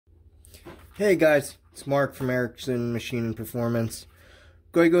Hey guys, it's Mark from Erickson Machine and Performance.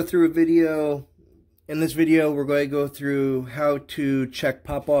 Going to go through a video. In this video, we're going to go through how to check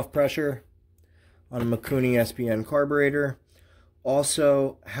pop-off pressure on a Mikuni Sbn carburetor.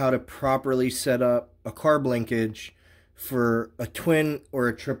 Also, how to properly set up a carb linkage for a twin or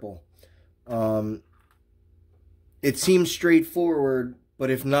a triple. It seems straightforward, but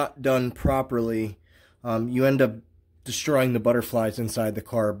if not done properly, you end up destroying the butterflies inside the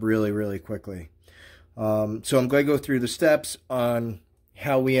carb really quickly. So I'm going to go through the steps on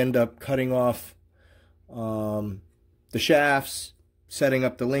how we end up cutting off the shafts, setting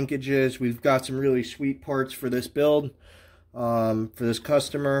up the linkages. We've got some really sweet parts for this build, for this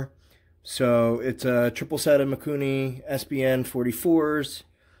customer. So it's a triple set of Mikuni Sbn 44s,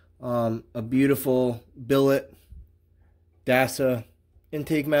 a beautiful billet DASA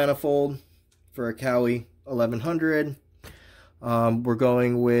intake manifold for a Cowie 1100. We're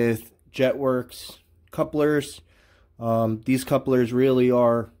going with Jetworks couplers. These couplers really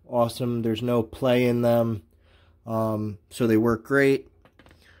are awesome. There's no play in them, so they work great.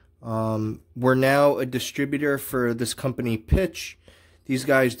 We're now a distributor for this company Pitch. These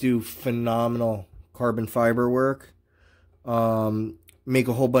guys do phenomenal carbon fiber work. Make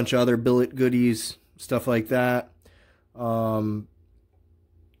a whole bunch of other billet goodies, stuff like that.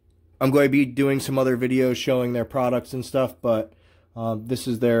 I'm going to be doing some other videos showing their products and stuff, but this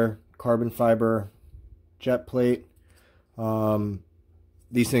is their carbon fiber jet plate.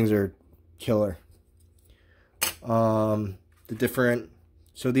 These things are killer. So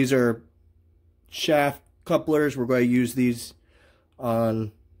these are shaft couplers. We're going to use these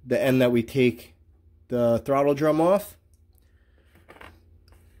on the end that we take the throttle drum off.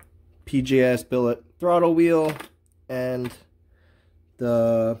 PJS billet throttle wheel and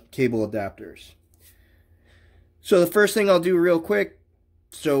the cable adapters. So the first thing I'll do real quick,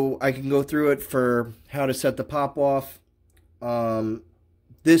 so I can go through it for how to set the pop off.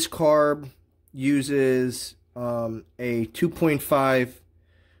 This carb uses a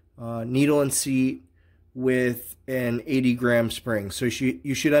 2.5 needle and seat with an 80-gram spring. So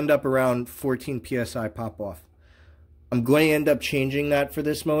you should end up around 14 psi pop off. I'm going to end up changing that for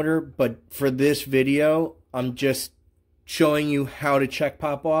this motor, but for this video, I'm just showing you how to check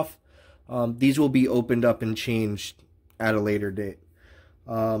pop off. These will be opened up and changed at a later date.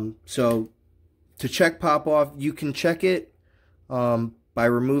 So to check pop off, you can check it by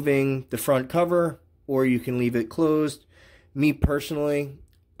removing the front cover, or you can leave it closed. Me personally,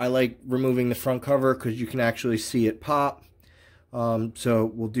 I like removing the front cover because you can actually see it pop. So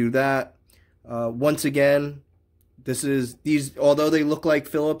we'll do that. Once again, these although they look like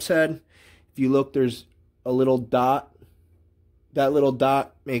Phillips head, if you look, there's a little dot. That little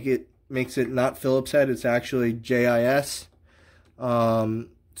dot makes it not Phillips head. It's actually JIS.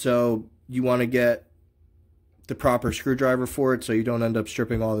 So you want to get the proper screwdriver for it so you don't end up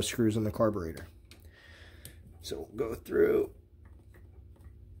stripping all the screws in the carburetor. So we'll go through.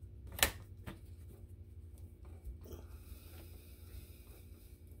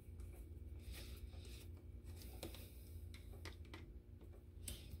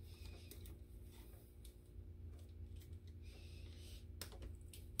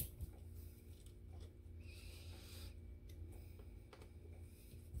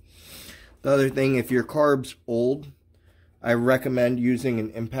 The other thing, if your carb's old, I recommend using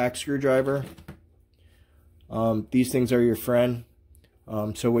an impact screwdriver. These things are your friend.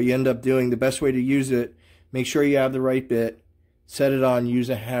 So what you end up doing, the best way to use it, make sure you have the right bit, set it on,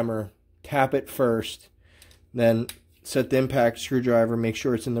 use a hammer, tap it first, then set the impact screwdriver, make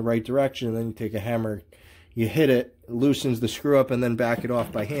sure it's in the right direction, and then you take a hammer, you hit it, loosens the screw up, and then back it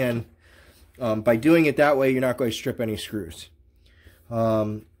off by hand. By doing it that way, you're not going to strip any screws.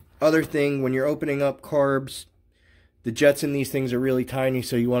 Other thing, when you're opening up carbs, the jets in these things are really tiny,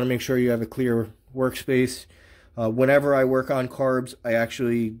 so you want to make sure you have a clear workspace. Whenever I work on carbs, I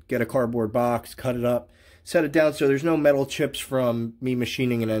actually get a cardboard box, cut it up, set it down so there's no metal chips from me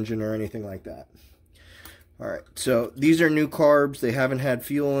machining an engine or anything like that. Alright, so these are new carbs. They haven't had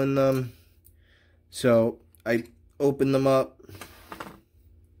fuel in them. So I open them up,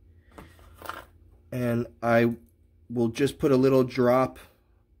 and I will just put a little drop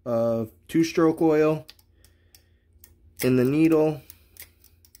of 2-stroke oil in the needle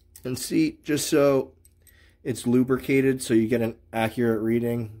and seat, just so it's lubricated so you get an accurate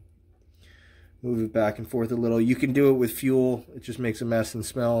reading. Move it back and forth a little. You can do it with fuel, it just makes a mess and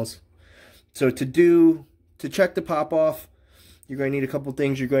smells. So to check the pop off, you're going to need a couple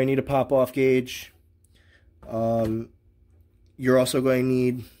things. You're going to need a pop off gauge. You're also going to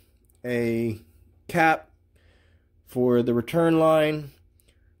need a cap for the return line.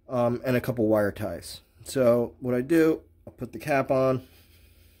 and a couple wire ties. So what I do, I'll put the cap on.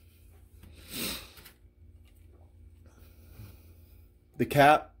 The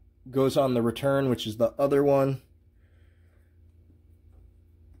cap goes on the return, which is the other one.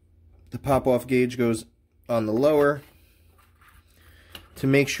 The pop-off gauge goes on the lower. To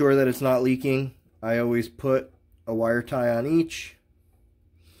make sure that it's not leaking, I always put a wire tie on each.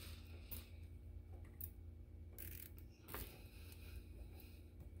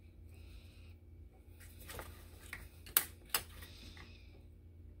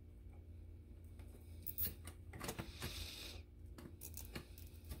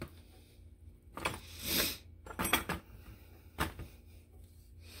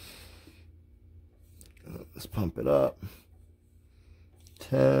 Let's pump it up.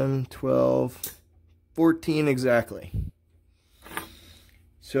 10, 12, 14 exactly.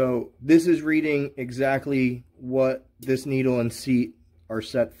 So this is reading exactly what this needle and seat are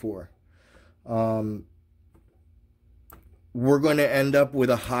set for. We're going to end up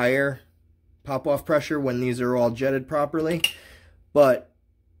with a higher pop-off pressure when these are all jetted properly. But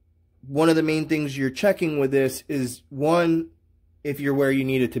one of the main things you're checking with this is, one, if you're where you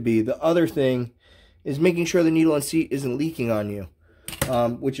need it to be. The other thing is making sure the needle and seat isn't leaking on you.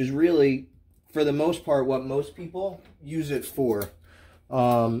 Which is really, for the most part, what most people use it for.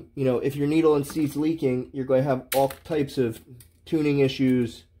 You know, if your needle and seat's leaking, you're going to have all types of tuning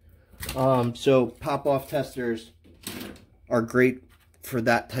issues. So pop-off testers are great for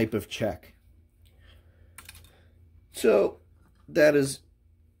that type of check. So that is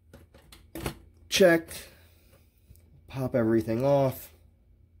checked. Pop everything off.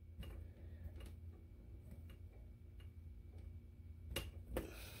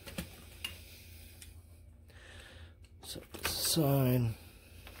 Set this aside.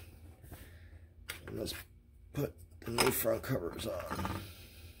 And let's put the new front covers on.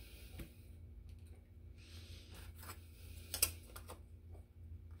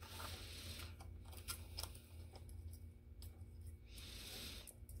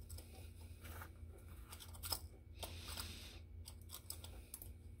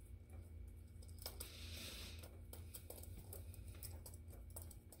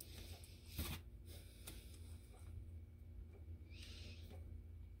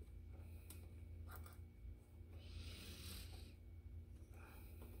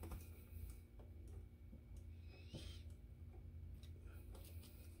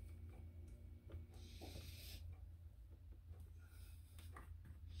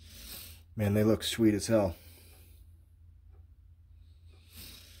 Man, they look sweet as hell.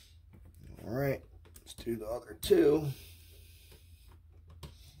 All right, let's do the other two.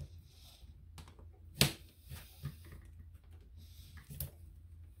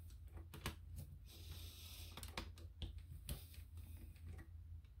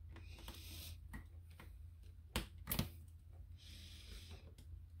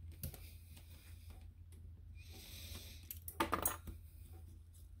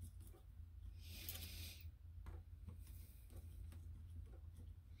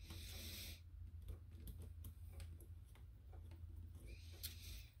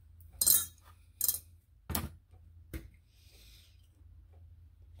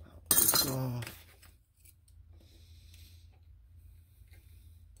 Off.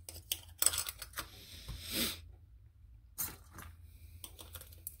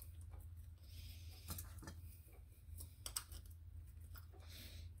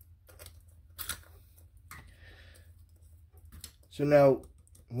 So now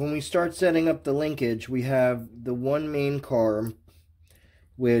when we start setting up the linkage, we have the one main carb,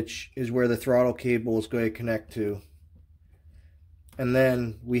 which is where the throttle cable is going to connect to. And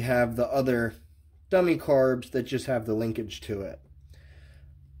then we have the other dummy carbs that just have the linkage to it.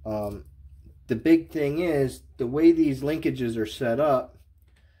 The big thing is, the way these linkages are set up,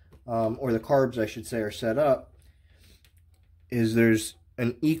 or the carbs I should say are set up, is there's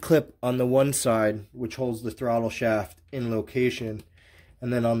an E-clip on the one side which holds the throttle shaft in location.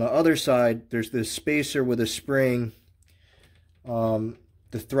 And then on the other side, there's this spacer with a spring, the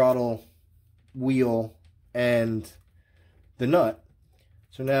throttle wheel, and the nut.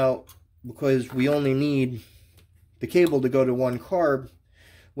 So now, because we only need the cable to go to one carb,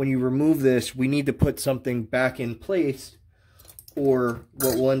 when you remove this, we need to put something back in place, or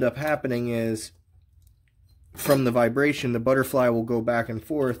what will end up happening is, from the vibration, the butterfly will go back and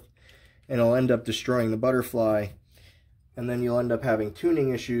forth, and it'll end up destroying the butterfly, and then you'll end up having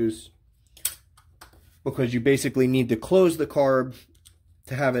tuning issues, because you basically need to close the carb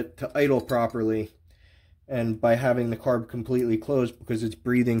to have it to idle properly. And by having the carb completely closed, because it's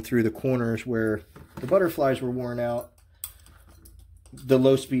breathing through the corners where the butterflies were worn out, the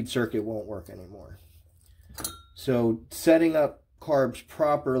low-speed circuit won't work anymore. So setting up carbs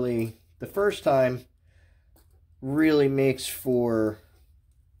properly the first time really makes for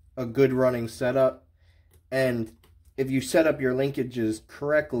a good running setup. And if you set up your linkages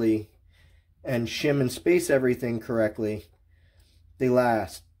correctly and shim and space everything correctly, they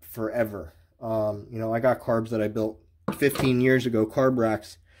last forever. You know, I got carbs that I built 15 years ago, carb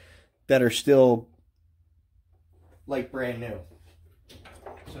racks, that are still like brand new.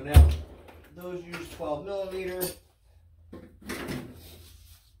 So now those use 12 millimeter.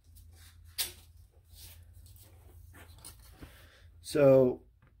 So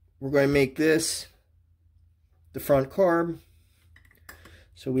we're going to make this the front carb.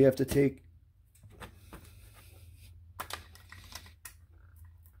 So we have to take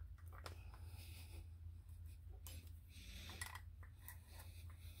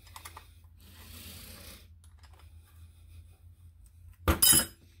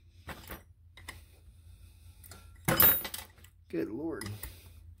good Lord.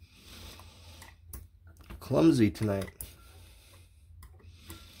 Clumsy tonight.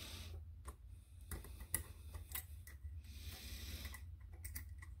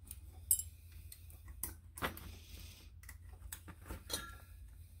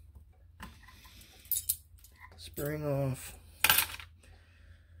 Spring off.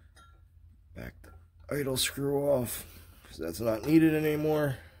 Back the idle screw off, because that's not needed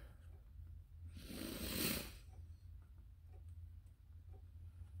anymore.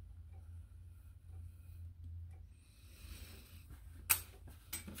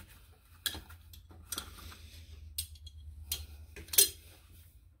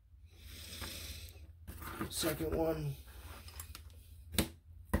 Second one.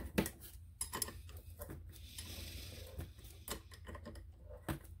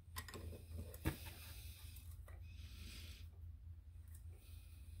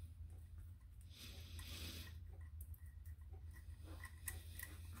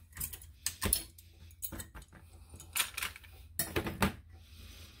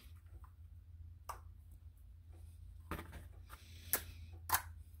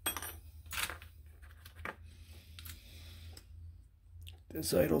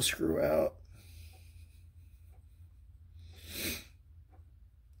 This idle screw out.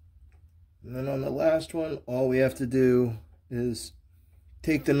 And then on the last one, all we have to do is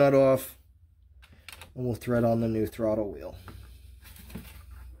take the nut off and we'll thread on the new throttle wheel.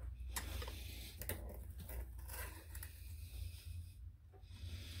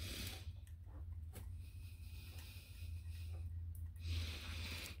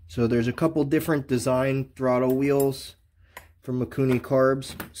 So there's a couple different design throttle wheels from Mikuni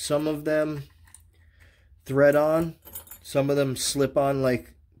Carbs. Some of them thread on, some of them slip on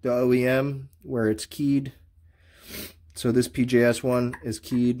like the OEM where it's keyed. So this PJS one is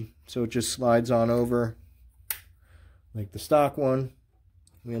keyed, so it just slides on over like the stock one.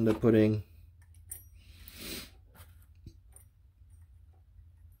 We end up putting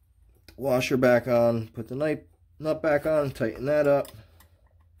the washer back on, put the nut back on, tighten that up.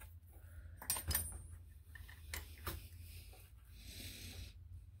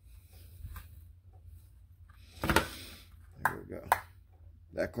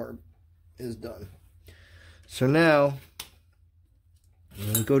 That carb is done. So now I'm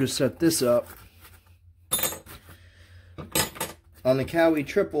going to go to set this up. On the Cowie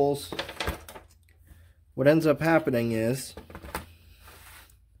triples, what ends up happening is,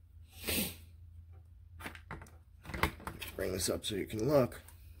 let's bring this up so you can look.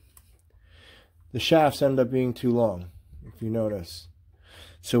 The shafts end up being too long, if you notice.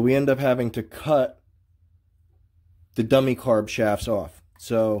 So we end up having to cut the dummy carb shafts off.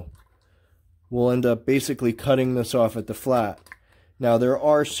 So we'll end up basically cutting this off at the flat. Now there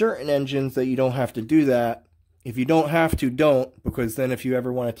are certain engines that you don't have to do that. If you don't have to, don't, because then if you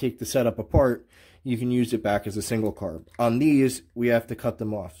ever want to take the setup apart, you can use it back as a single carb. On these, we have to cut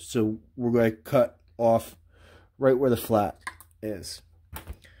them off. So we're going to cut off right where the flat is.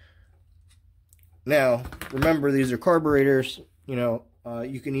 Now, remember, these are carburetors. You know,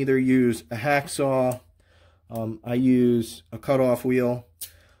 you can either use a hacksaw. I use a cutoff wheel.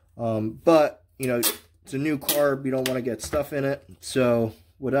 But, you know, it's a new carb. You don't want to get stuff in it. So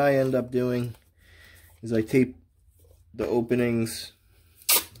what I end up doing is I tape the openings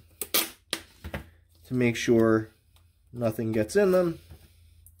to make sure nothing gets in them.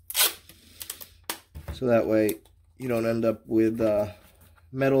 So that way you don't end up with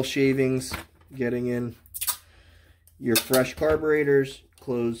metal shavings getting in your fresh carburetors.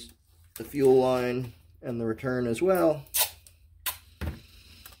 Close the fuel line and the return as well.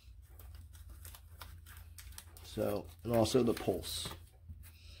 So, and also the pulse.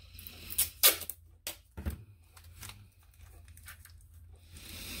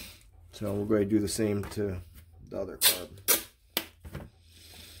 So we're going to do the same to the other carb.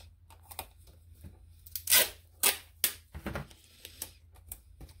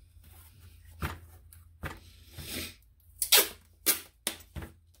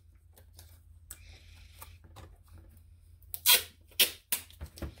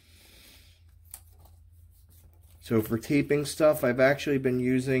 So for taping stuff, I've actually been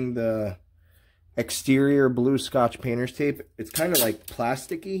using the exterior blue Scotch painter's tape. It's kind of like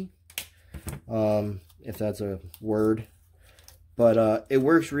plasticky, if that's a word. But it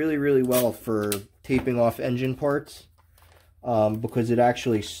works really, really well for taping off engine parts, because it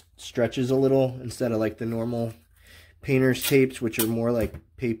actually stretches a little instead of like the normal painter's tapes, which are more like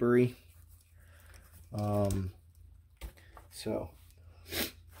papery. So,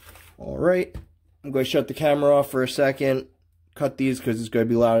 all right. I'm going to shut the camera off for a second, cut these because it's going to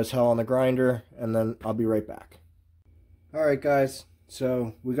be loud as hell on the grinder, and then I'll be right back. Alright guys,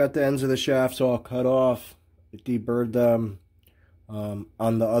 so we got the ends of the shafts all cut off. I deburred them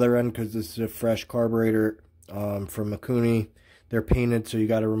on the other end because this is a fresh carburetor from Mikuni. They're painted, so you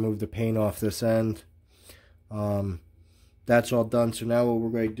got to remove the paint off this end. That's all done. So now what we're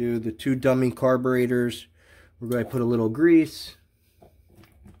going to do, the two dummy carburetors, we're going to put a little grease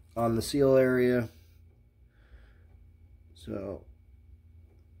on the seal area. So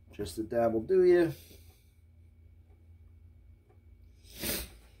just a dab will do you.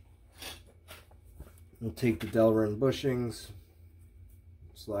 We'll take the Delrin bushings,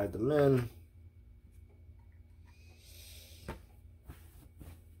 slide them in.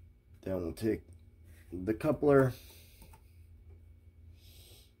 Then we'll take the coupler.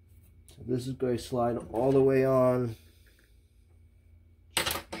 So this is going to slide all the way on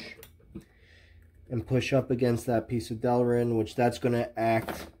and push up against that piece of Delrin, which that's going to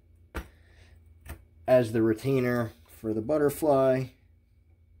act as the retainer for the butterfly.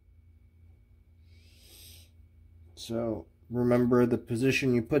 So remember the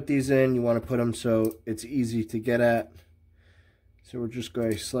position you put these in, you want to put them so it's easy to get at. So we're just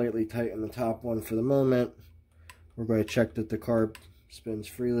going to slightly tighten the top one for the moment. We're going to check that the carb spins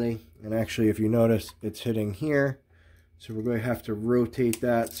freely. And actually, if you notice, it's hitting here. So we're going to have to rotate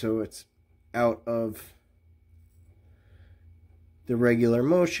that so it's out of the regular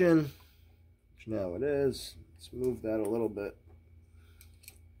motion, which now it is. Let's move that a little bit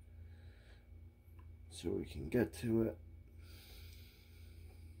so we can get to it.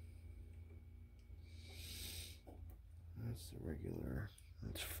 That's the regular,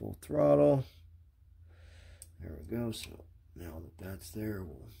 that's full throttle. There we go. So now that that's there,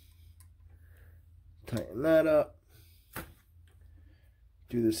 we'll tighten that up.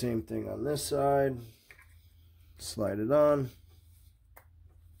 Do the same thing on this side. Slide it on.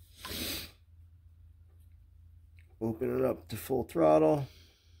 Open it up to full throttle.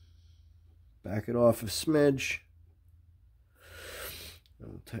 Back it off a smidge.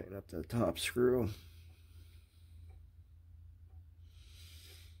 And we'll tighten up that top screw.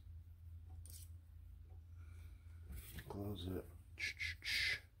 Close it.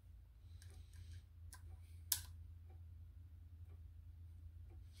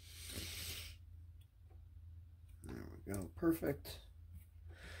 There we go. Perfect.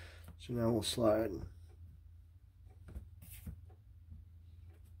 So now we'll slide.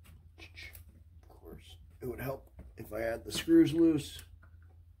 Of course, it would help if I had the screws loose.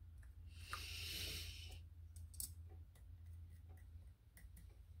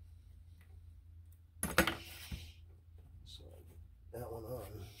 That one on.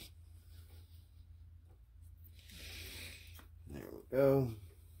 There we go.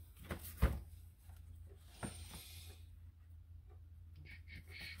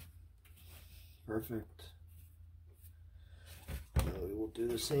 Perfect. And we will do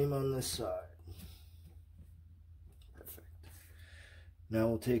the same on this side. Perfect. Now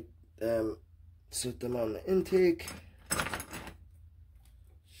we'll take them, set them on the intake.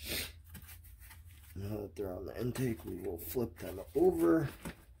 Now that they're on the intake, we will flip them over.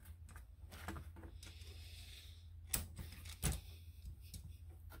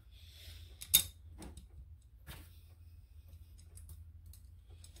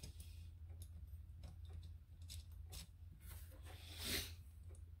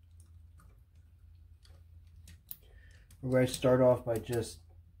 We're going to start off by just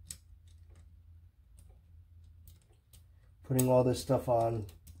putting all this stuff on.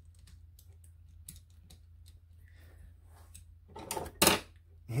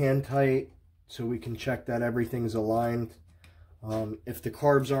 Hand tight so we can check that everything's aligned. If the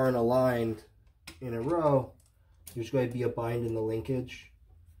carbs aren't aligned in a row, there's going to be a bind in the linkage.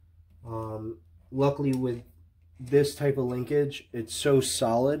 Luckily with this type of linkage, it's so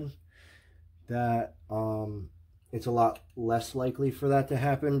solid that it's a lot less likely for that to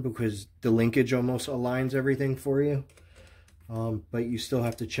happen because the linkage almost aligns everything for you. But you still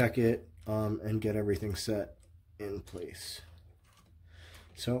have to check it and get everything set in place.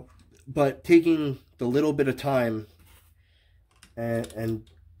 So, but taking the little bit of time and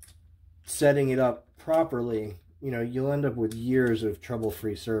setting it up properly, you know, you'll end up with years of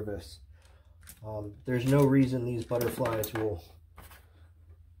trouble-free service. There's no reason these butterflies will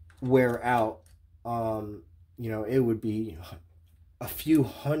wear out. You know, it would be a few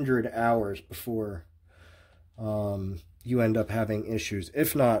hundred hours before you end up having issues,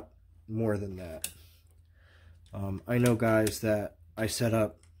 if not more than that. I know guys that I set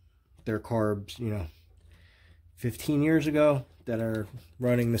up their carbs, you know, 15 years ago that are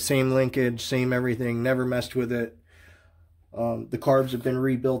running the same linkage, same everything, never messed with it. The carbs have been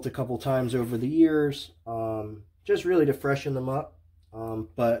rebuilt a couple times over the years, just really to freshen them up,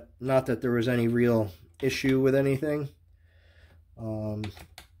 but not that there was any real issue with anything.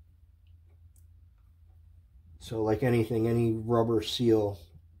 So like anything, any rubber seal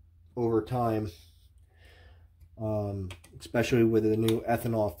over time, especially with the new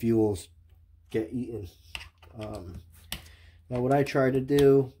ethanol fuels, get eaten. Now what I try to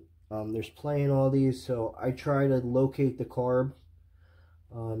do, there's plenty in all these, so I try to locate the carb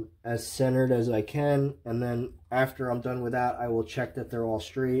as centered as I can, and then after I'm done with that, I will check that they're all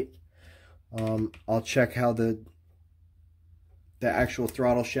straight. I'll check how the actual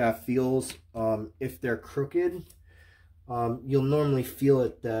throttle shaft feels. If they're crooked, you'll normally feel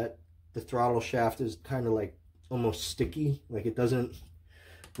it that the throttle shaft is kind of like almost sticky, like it doesn't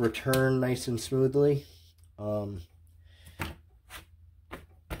return nice and smoothly. And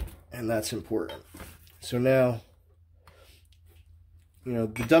that's important. So now, you know,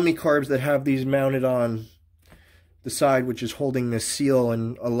 the dummy carbs that have these mounted on the side, which is holding this seal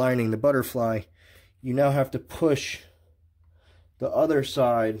and aligning the butterfly, you now have to push the other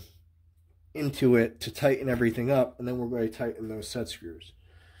side into it to tighten everything up, and then we're going to tighten those set screws.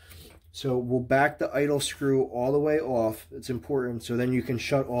 So we'll back the idle screw all the way off. It's important, so then you can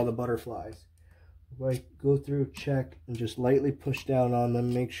shut all the butterflies. Right, go through, check, and just lightly push down on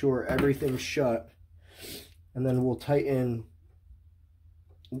them, make sure everything's shut, and then we'll tighten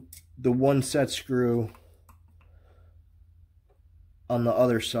the one set screw on the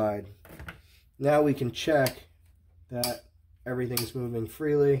other side. Now we can check that everything's moving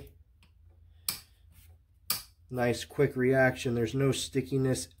freely. Nice quick reaction. There's no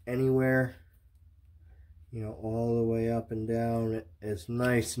stickiness anywhere. You know, all the way up and down. It's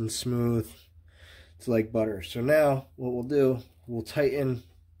nice and smooth. It's like butter. So now what we'll do, we'll tighten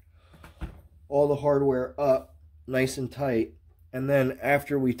all the hardware up nice and tight. And then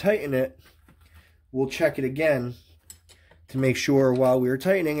after we tighten it, we'll check it again to make sure while we were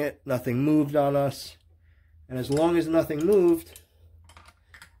tightening it, nothing moved on us. And as long as nothing moved,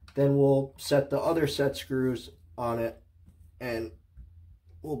 then we'll set the other set screws on it and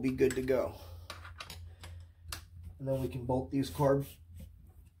we'll be good to go. And then we can bolt these carbs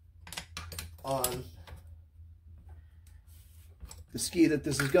on the ski that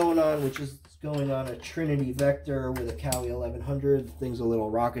this is going on, which is going on a Trinity Vector with a Cowie 1100. The thing's a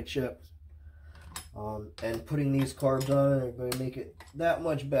little rocket ship. And putting these carbs on it are going to make it that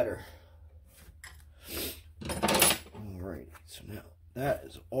much better. Alright, so now that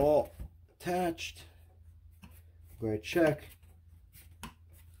is all attached. I'm going to check.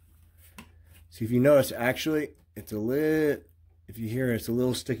 See, if you notice, actually, it's a little, if you hear it, it's a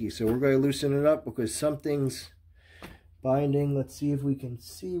little sticky. So we're going to loosen it up because something's binding. Let's see if we can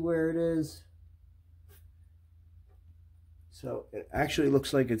see where it is. So it actually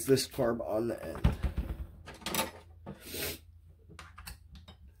looks like it's this carb on the end.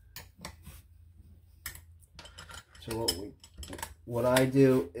 So what I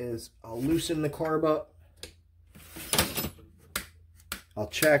do is I'll loosen the carb up. I'll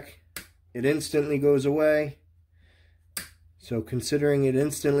check. It instantly goes away. So considering it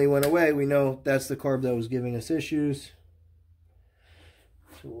instantly went away, we know that's the carb that was giving us issues.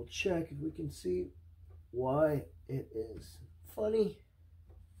 So we'll check if we can see why it is funny.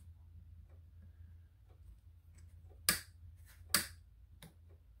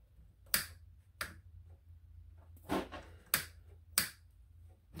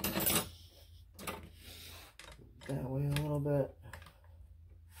 That way a little bit.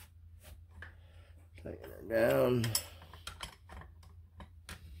 Tighten her down.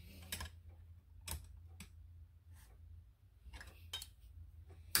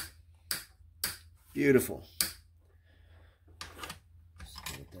 Beautiful. Just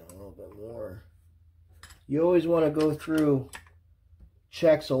get it down a little bit more. You always want to go through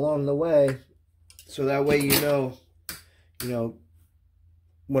checks along the way So that way you know,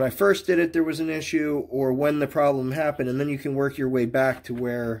 when I first did it there was an issue, or when the problem happened, and then you can work your way back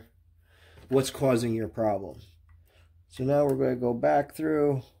to what's causing your problem. So now we're going to go back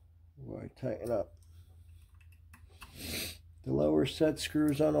through. We're going to tighten up the lower set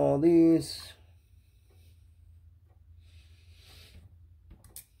screws on all these.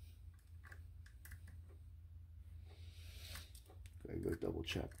 Go double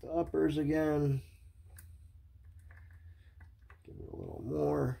check the uppers again. Give it a little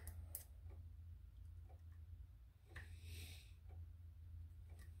more.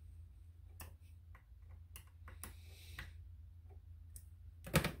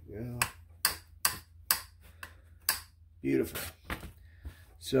 There we go. Beautiful.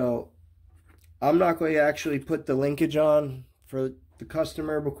 So I'm not going to actually put the linkage on for the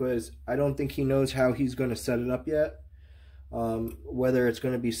customer because I don't think he knows how he's going to set it up yet. Whether it's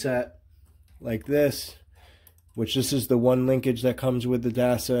going to be set like this, which this is the one linkage that comes with the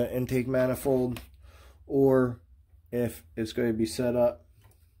DASA intake manifold, or if it's going to be set up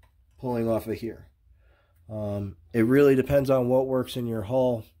pulling off of here. It really depends on what works in your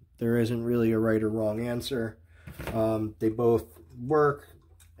hull. There isn't really a right or wrong answer. They both work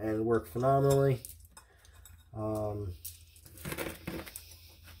and work phenomenally.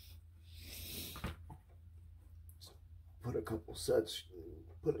 Put a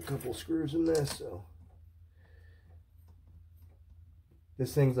couple screws in this. So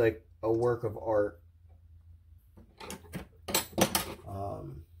this thing's like a work of art.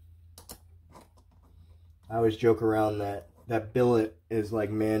 I always joke around that billet is like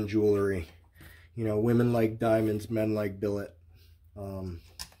man jewelry. You know, women like diamonds, men like billet.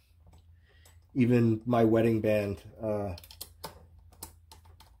 Even my wedding band,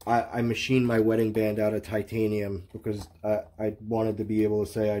 I machined my wedding band out of titanium because I wanted to be able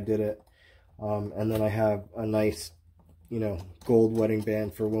to say I did it. And then I have a nice, gold wedding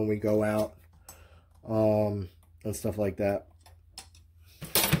band for when we go out, and stuff like that.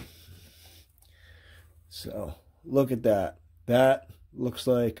 So look at that. That looks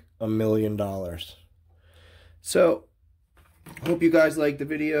like $1 million. So hope you guys liked the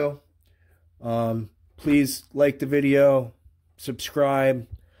video. Please like the video, subscribe.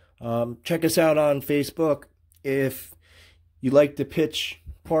 Check us out on Facebook. If you like to pitch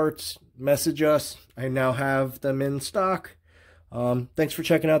parts, message us. I now have them in stock. Thanks for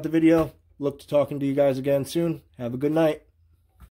checking out the video. Look to talking to you guys again soon. Have a good night.